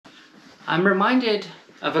I'm reminded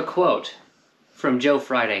of a quote from Joe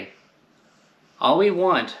Friday. "All we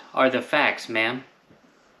want are the facts, ma'am."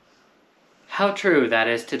 How true that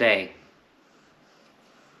is today.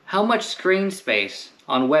 How much screen space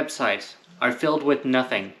on websites are filled with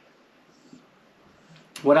nothing.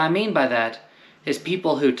 What I mean by that is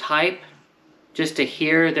people who type just to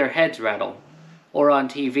hear their heads rattle, or on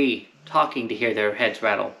TV talking to hear their heads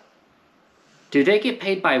rattle. Do they get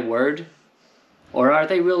paid by word? Or are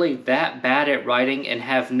they really that bad at writing and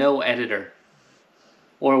have no editor?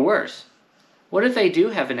 Or worse, what if they do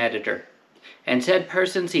have an editor, and said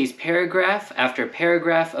person sees paragraph after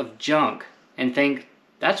paragraph of junk and think,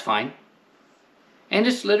 that's fine. And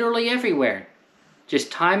it's literally everywhere.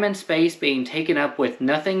 Just time and space being taken up with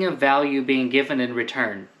nothing of value being given in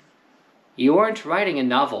return. You aren't writing a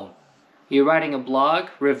novel. You're writing a blog,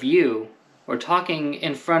 review, or talking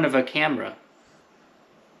in front of a camera.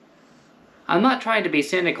 I'm not trying to be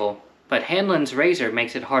cynical, but Hanlon's razor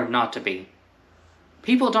makes it hard not to be.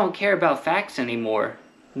 People don't care about facts anymore,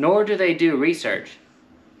 nor do they do research.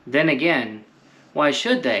 Then again, why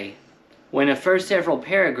should they, when the first several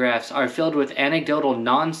paragraphs are filled with anecdotal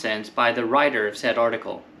nonsense by the writer of said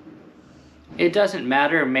article? It doesn't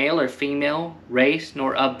matter male or female, race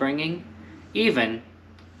nor upbringing, even,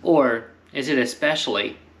 or is it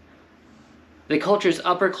especially, the culture's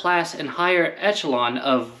upper class and higher echelon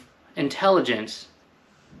of intelligence.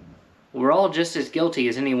 We're all just as guilty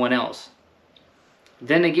as anyone else.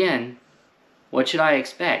 Then again, what should I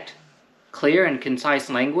expect? Clear and concise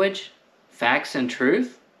language? Facts and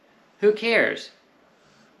truth? Who cares?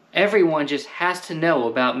 Everyone just has to know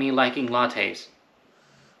about me liking lattes.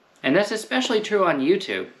 And that's especially true on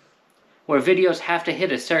YouTube, where videos have to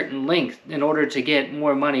hit a certain length in order to get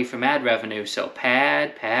more money from ad revenue, so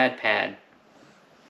pad.